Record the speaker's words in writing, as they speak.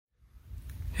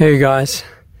Hey guys,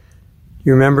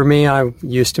 you remember me? I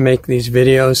used to make these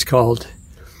videos called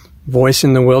Voice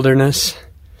in the Wilderness,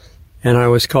 and I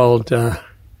was called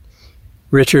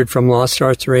Richard from Lost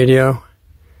Arts Radio.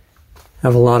 I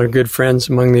have a lot of good friends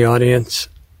among the audience,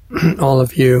 all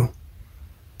of you.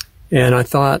 And I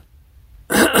thought,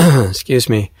 excuse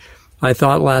me, I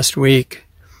thought last week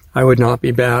I would not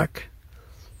be back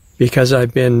because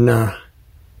I've been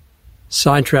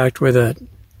sidetracked with a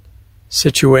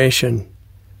situation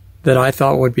that I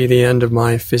thought would be the end of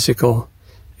my physical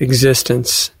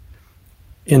existence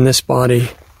in this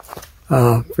body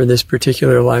for this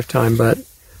particular lifetime, but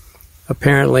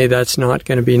apparently that's not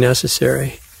going to be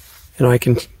necessary, and I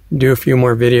can do a few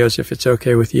more videos if it's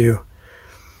okay with you.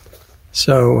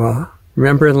 So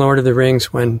remember in Lord of the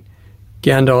Rings when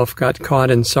Gandalf got caught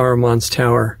in Saruman's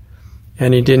tower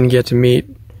and he didn't get to meet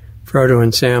Frodo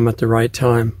and Sam at the right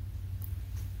time?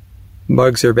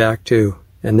 Bugs are back too,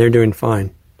 and they're doing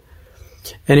fine.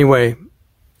 Anyway,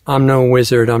 I'm no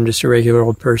wizard. I'm just a regular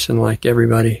old person like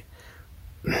everybody.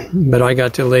 But I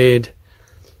got delayed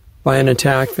by an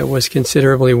attack that was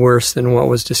considerably worse than what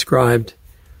was described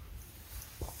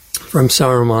from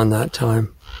Saruman that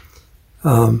time.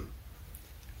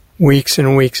 Weeks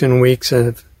and weeks and weeks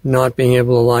of not being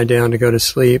able to lie down to go to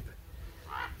sleep,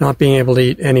 not being able to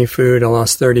eat any food. I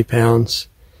lost 30 pounds.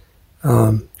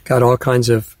 Got all kinds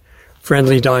of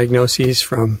friendly diagnoses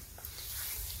from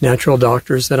natural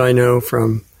doctors that I know,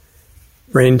 from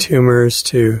brain tumors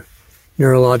to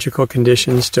neurological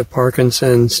conditions to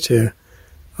Parkinson's to,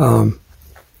 all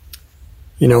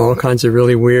kinds of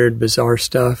really weird, bizarre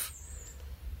stuff.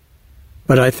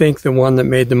 But I think the one that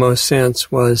made the most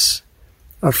sense was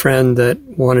a friend that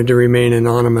wanted to remain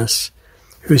anonymous,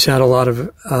 who's had a lot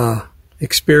of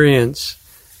experience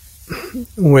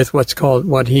with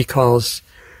what he calls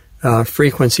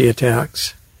frequency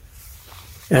attacks.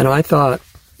 And I thought,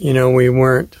 we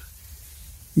weren't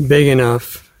big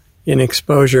enough in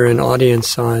exposure and audience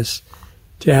size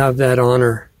to have that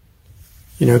honor,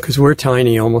 because we're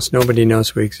tiny. Almost nobody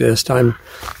knows we exist. I'm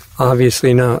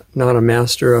obviously not a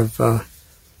master of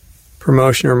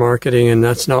promotion or marketing, and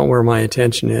that's not where my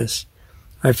attention is.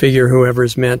 I figure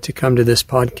whoever's meant to come to this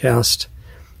podcast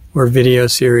or video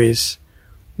series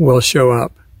will show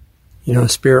up.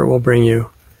 Spirit will bring you.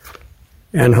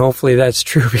 And hopefully that's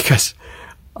true, because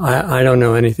I don't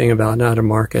know anything about how to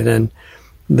market. And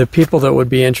the people that would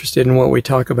be interested in what we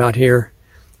talk about here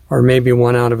are maybe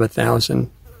 1 out of 1,000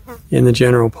 in the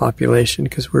general population,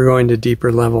 because we're going to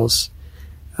deeper levels.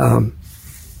 But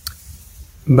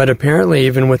apparently,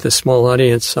 even with a small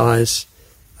audience size,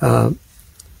 the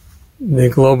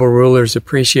global rulers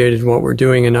appreciated what we're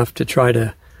doing enough to try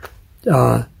to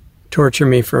torture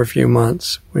me for a few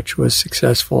months, which was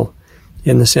successful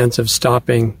in the sense of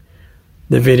stopping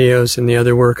the videos and the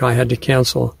other work I had to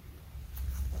cancel.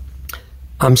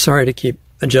 I'm sorry to keep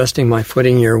adjusting my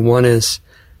footing here. One is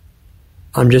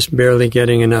I'm just barely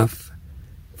getting enough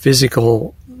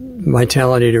physical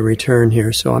vitality to return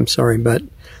here, so I'm sorry. But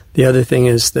the other thing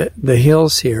is that the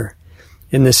hills here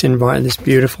in this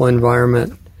beautiful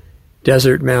environment,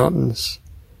 desert mountains,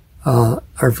 are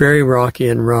very rocky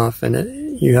and rough,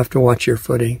 and you have to watch your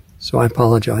footing, so I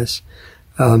apologize.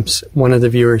 One of the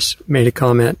viewers made a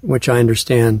comment, which I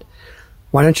understand.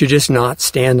 Why don't you just not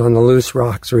stand on the loose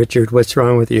rocks, Richard? What's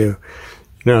wrong with you?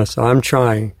 So I'm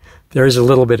trying. There's a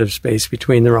little bit of space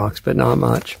between the rocks, but not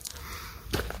much.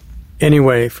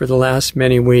 Anyway, for the last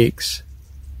many weeks,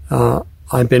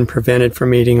 I've been prevented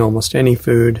from eating almost any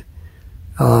food,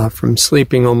 from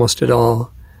sleeping almost at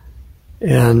all,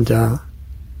 and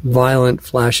violent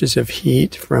flashes of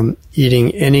heat from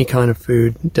eating any kind of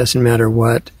food, doesn't matter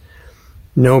what.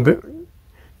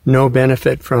 No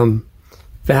benefit from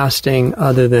fasting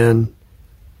other than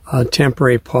a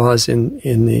temporary pause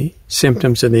in the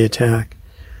symptoms of the attack.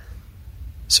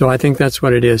 So I think that's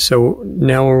what it is. So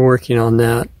now we're working on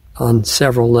that on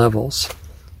several levels.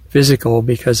 Physical,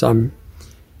 because I'm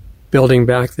building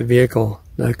back the vehicle,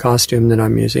 the costume that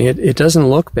I'm using. It doesn't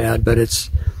look bad, but it's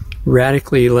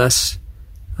radically less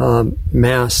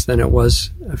mass than it was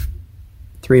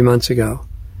 3 months ago.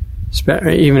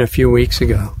 Even a few weeks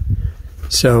ago.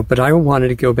 So, but I wanted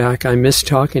to go back. I miss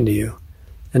talking to you,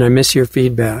 and I miss your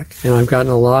feedback. And I've gotten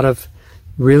a lot of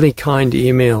really kind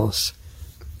emails,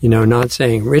 not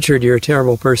saying, Richard, you're a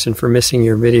terrible person for missing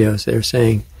your videos. They're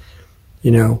saying,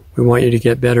 we want you to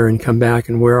get better and come back,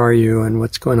 and where are you, and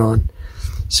what's going on?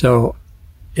 So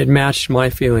it matched my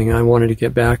feeling. I wanted to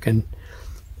get back and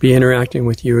be interacting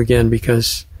with you again,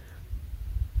 because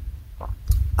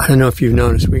I don't know if you've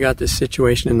noticed, we got this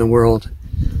situation in the world,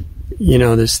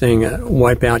 this thing,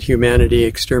 wipe out humanity,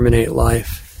 exterminate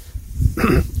life.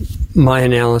 my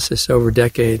analysis over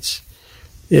decades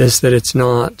is that it's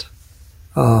not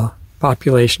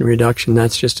population reduction.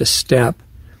 That's just a step.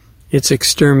 It's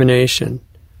extermination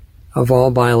of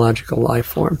all biological life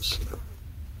forms.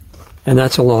 And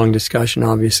that's a long discussion,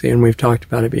 obviously, and we've talked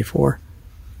about it before.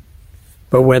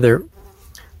 But whether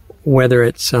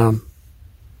it's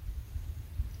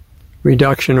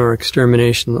reduction or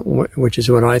extermination, which is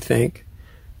what I think,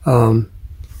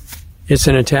 it's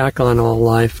an attack on all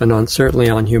life and certainly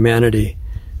on humanity,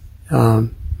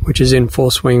 which is in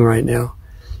full swing right now.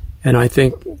 And I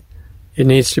think it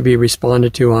needs to be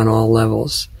responded to on all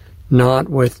levels, not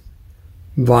with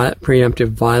preemptive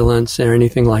violence or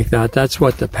anything like that. That's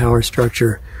what the power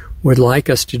structure would like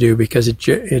us to do, because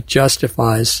it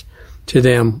justifies to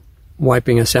them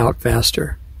wiping us out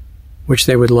faster, which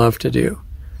they would love to do.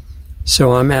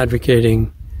 So I'm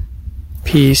advocating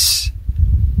peace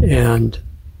and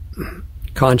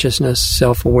consciousness,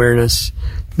 self-awareness,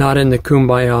 not in the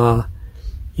kumbaya,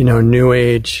 new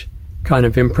age kind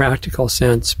of impractical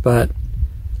sense, but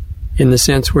in the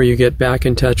sense where you get back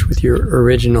in touch with your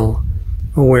original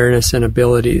awareness and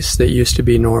abilities that used to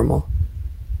be normal,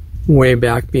 way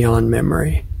back beyond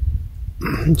memory.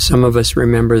 Some of us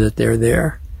remember that they're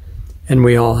there, and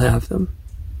we all have them.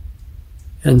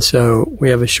 And so we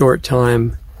have a short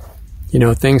time.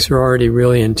 Things are already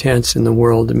really intense in the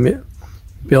world.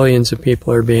 Billions of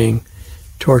people are being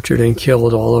tortured and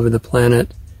killed all over the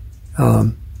planet.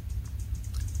 I'm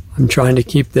trying to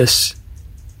keep this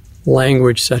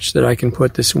language such that I can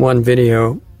put this one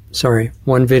video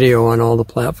on all the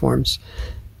platforms.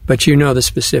 But the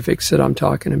specifics that I'm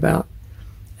talking about.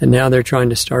 And now they're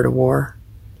trying to start a war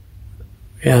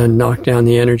and knock down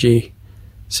the energy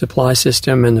supply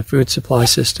system and the food supply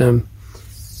system.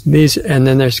 And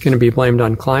then there's going to be blamed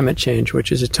on climate change,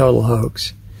 which is a total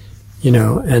hoax.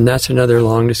 And that's another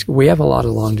we have a lot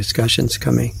of long discussions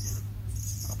coming.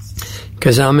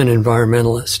 Because I'm an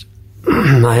environmentalist.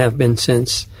 I have been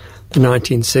since the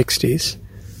 1960s.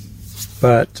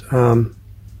 But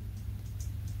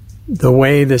the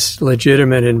way this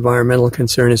legitimate environmental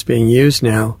concern is being used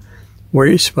now, where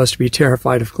you're supposed to be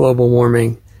terrified of global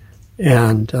warming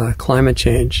and climate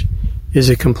change, is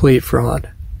a complete fraud.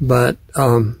 But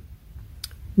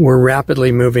we're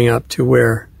rapidly moving up to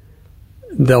where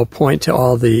they'll point to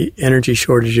all the energy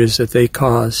shortages that they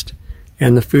caused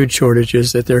and the food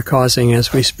shortages that they're causing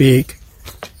as we speak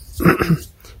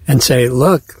and say,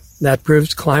 look, that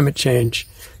proves climate change.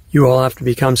 You all have to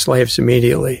become slaves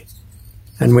immediately.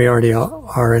 And we already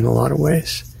are in a lot of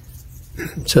ways.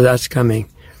 So that's coming.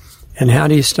 And how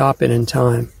do you stop it in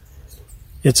time?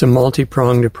 It's a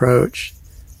multi-pronged approach.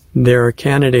 There are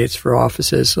candidates for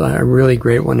offices. A really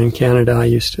great one in Canada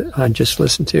I just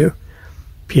listened to,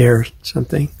 Pierre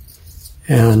something,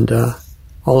 and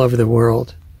all over the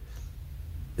world.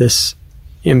 This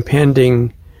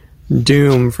impending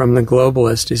doom from the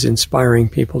globalist is inspiring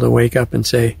people to wake up and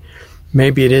say,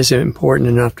 maybe it isn't important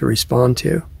enough to respond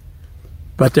to.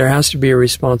 But there has to be a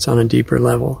response on a deeper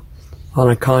level, on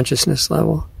a consciousness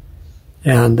level.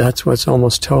 And that's what's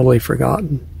almost totally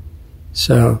forgotten.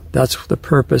 So that's the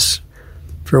purpose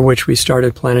for which we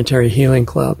started Planetary Healing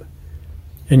Club.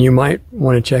 And you might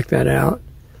want to check that out.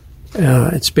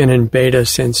 It's been in beta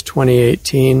since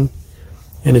 2018,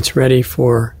 and it's ready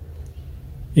for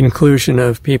inclusion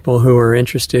of people who are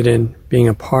interested in being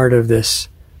a part of this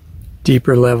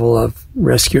deeper level of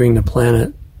rescuing the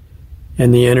planet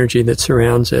and the energy that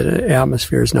surrounds it.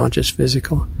 Atmosphere is not just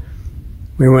physical.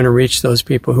 We want to reach those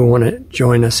people who want to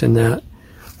join us in that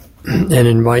and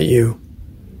invite you.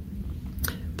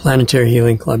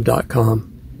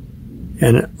 PlanetaryHealingClub.com.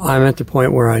 And I'm at the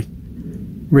point where I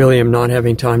really am not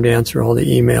having time to answer all the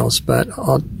emails, but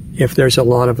if there's a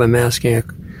lot of them asking a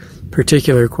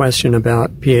particular question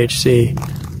about PHC,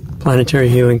 Planetary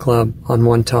Healing Club, on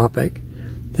one topic,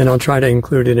 then I'll try to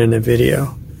include it in a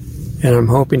video. And I'm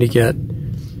hoping to get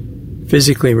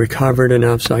physically recovered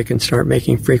enough so I can start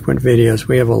making frequent videos.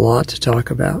 We have a lot to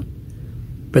talk about.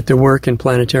 But the work in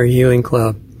Planetary Healing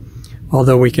Club,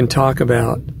 although we can talk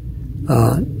about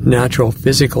natural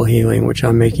physical healing, which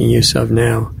I'm making use of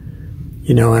now,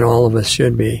 and all of us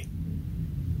should be,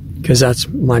 because that's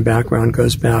my background,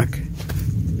 goes back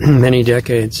many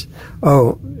decades.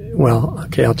 Oh, well,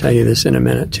 okay, I'll tell you this in a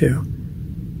minute too.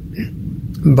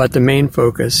 But the main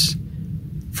focus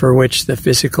for which the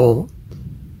physical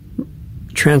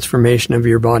transformation of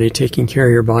your body, taking care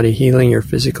of your body, healing your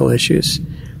physical issues,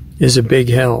 is a big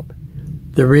help.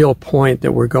 The real point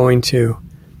that we're going to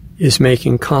is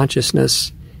making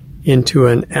consciousness into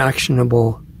an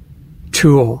actionable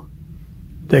tool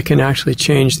that can actually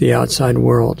change the outside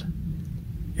world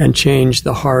and change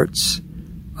the hearts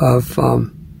of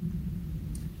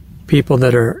people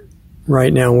that are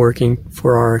right now working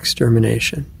for our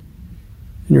extermination.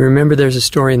 And remember, there's a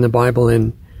story in the Bible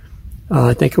in,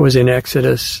 I think it was in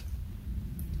Exodus,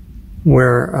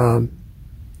 where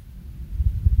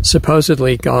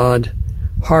supposedly God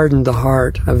hardened the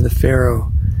heart of the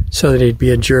Pharaoh so that he'd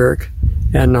be a jerk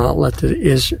and not let the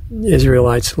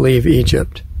Israelites leave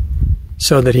Egypt,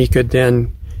 so that he could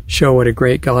then show what a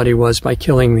great God he was by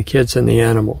killing the kids and the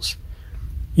animals.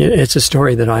 It's a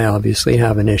story that I obviously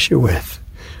have an issue with.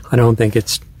 I don't think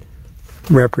it's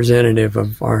representative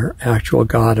of our actual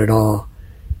God at all.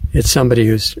 It's somebody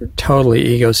who's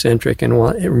totally egocentric and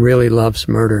really loves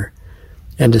murder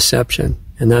and deception,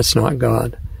 and that's not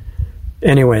God.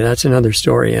 Anyway, that's another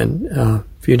story, and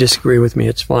if you disagree with me,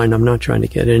 it's fine. I'm not trying to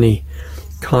get any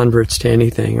converts to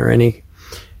anything or any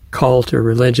cult or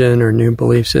religion or new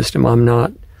belief system. I'm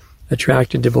not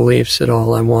attracted to beliefs at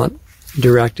all. I want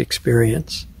direct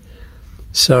experience.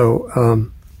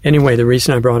 So anyway, the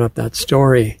reason I brought up that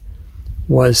story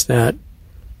was that,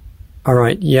 all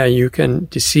right, yeah, you can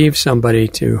deceive somebody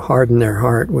to harden their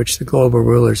heart, which the global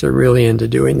rulers are really into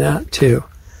doing that too.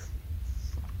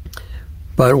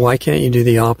 But why can't you do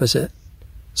the opposite?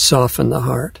 Soften the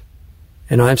heart.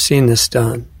 And I've seen this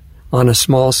done on a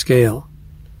small scale.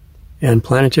 And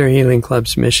Planetary Healing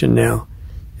Club's mission now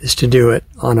is to do it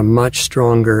on a much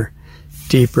stronger,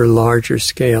 deeper, larger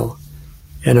scale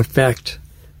and affect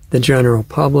the general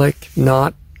public,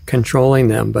 not controlling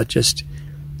them, but just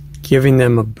giving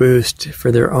them a boost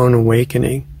for their own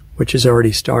awakening, which has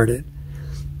already started.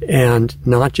 And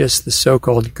not just the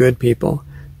so-called good people,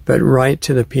 but right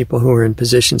to the people who are in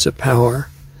positions of power.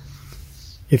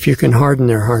 If you can harden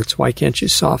their hearts, why can't you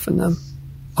soften them?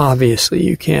 Obviously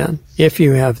you can, if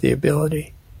you have the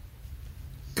ability.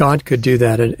 God could do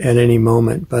that at any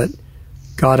moment, but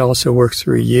God also works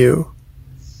through you.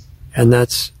 And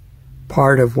that's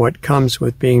part of what comes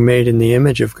with being made in the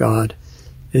image of God,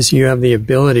 is you have the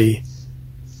ability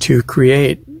to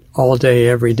create all day,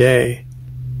 every day,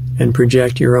 and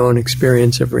project your own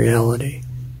experience of reality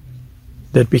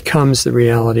that becomes the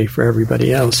reality for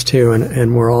everybody else too,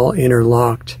 and we're all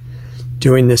interlocked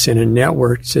doing this in a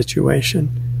networked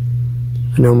situation.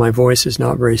 I know my voice is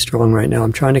not very strong right now.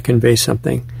 I'm trying to convey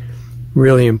something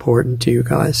really important to you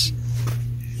guys,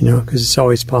 because it's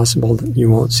always possible that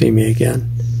you won't see me again,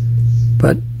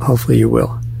 but hopefully you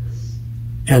will.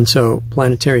 And so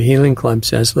Planetary Healing Club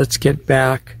says, let's get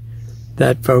back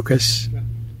that focus,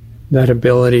 that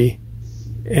ability,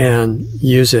 and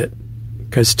use it,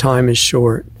 because time is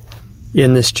short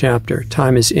in this chapter.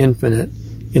 Time is infinite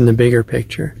in the bigger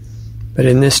picture. But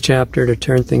in this chapter, to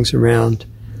turn things around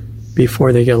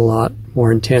before they get a lot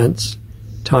more intense,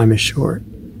 time is short.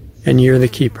 And you're the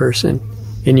key person.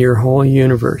 In your whole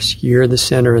universe, you're the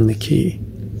center and the key.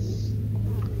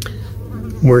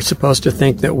 We're supposed to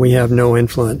think that we have no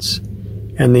influence,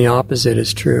 and the opposite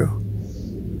is true.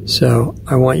 So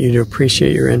I want you to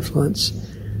appreciate your influence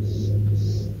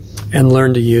and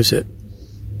learn to use it.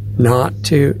 Not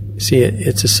to, see it,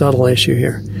 it's a subtle issue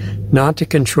here, not to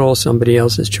control somebody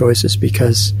else's choices,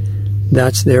 because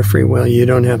that's their free will. You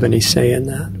don't have any say in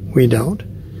that. We don't.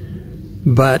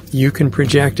 But you can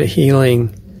project a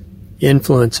healing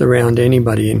influence around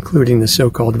anybody, including the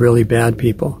so-called really bad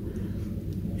people.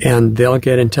 And they'll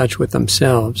get in touch with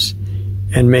themselves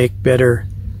and make better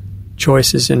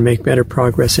choices and make better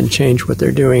progress and change what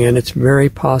they're doing. And it's very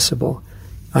possible,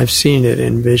 I've seen it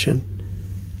in vision,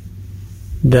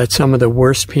 that some of the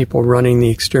worst people running the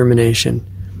extermination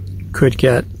could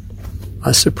get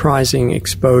a surprising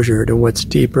exposure to what's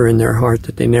deeper in their heart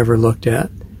that they never looked at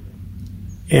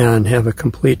and have a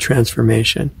complete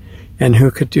transformation. And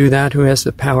who could do that? Who has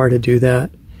the power to do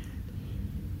that?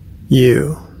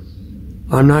 You.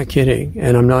 I'm not kidding,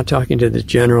 and I'm not talking to the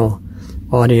general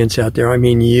audience out there. I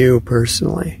mean you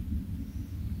personally.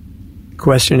 The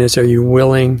question is, are you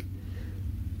willing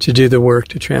to do the work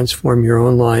to transform your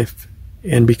own life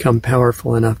and become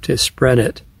powerful enough to spread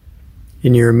it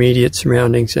in your immediate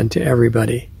surroundings and to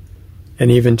everybody,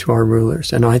 and even to our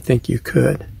rulers? And I think you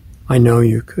could. I know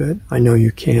you could. I know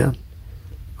you can.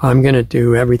 I'm going to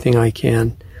do everything I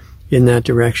can in that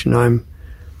direction. I'm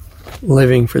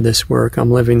living for this work.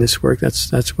 I'm living this work.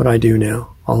 That's what I do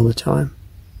now, all the time.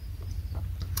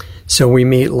 So we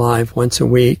meet live once a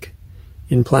week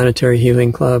in Planetary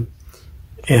Healing Club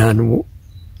and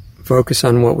focus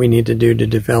on what we need to do to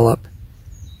develop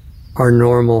our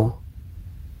normal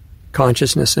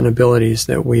consciousness and abilities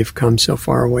that we've come so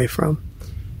far away from.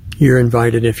 You're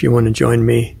invited. If you want to join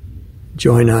me,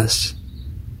 join us.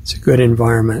 It's a good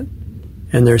environment.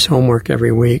 And there's homework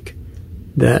every week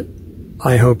that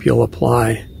I hope you'll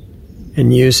apply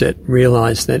and use it.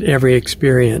 Realize that every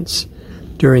experience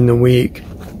during the week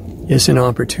is an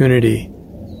opportunity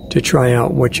to try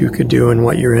out what you could do and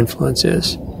what your influence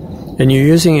is. And you're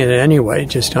using it anyway,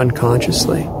 just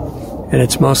unconsciously. And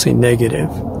it's mostly negative.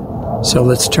 So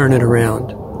let's turn it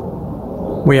around.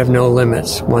 We have no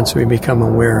limits once we become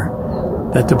aware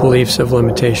that the beliefs of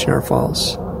limitation are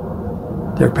false.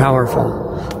 They're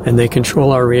powerful, and they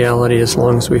control our reality as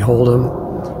long as we hold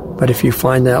them. But if you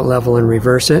find that level and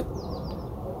reverse it,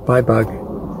 bye bug.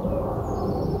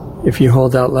 If you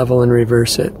hold that level and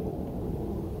reverse it,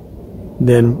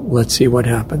 then let's see what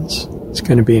happens. It's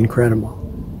going to be incredible.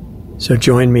 So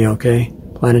join me, okay?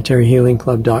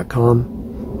 PlanetaryHealingClub.com.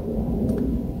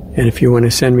 And if you want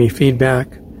to send me feedback,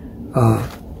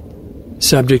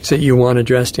 subjects that you want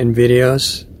addressed in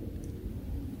videos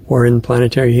or in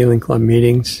Planetary Healing Club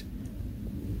meetings,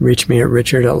 reach me at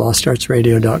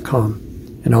richard@lostartsradio.com,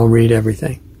 and I'll read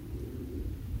everything.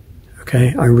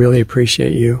 Okay? I really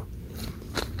appreciate you.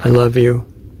 I love you.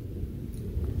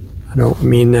 I don't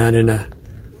mean that in a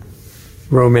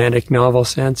romantic novel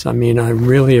sense. I mean, I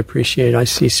really appreciate, I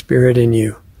see spirit in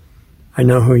you. I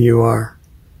know who you are.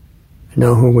 I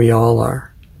know who we all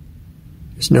are.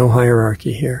 There's no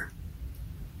hierarchy here.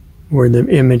 We're the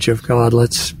image of God.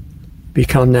 Let's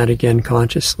become that again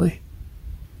consciously.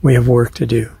 We have work to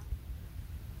do.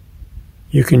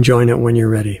 You can join it when you're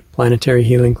ready.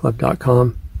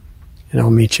 PlanetaryHealingClub.com, and I'll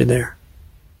meet you there.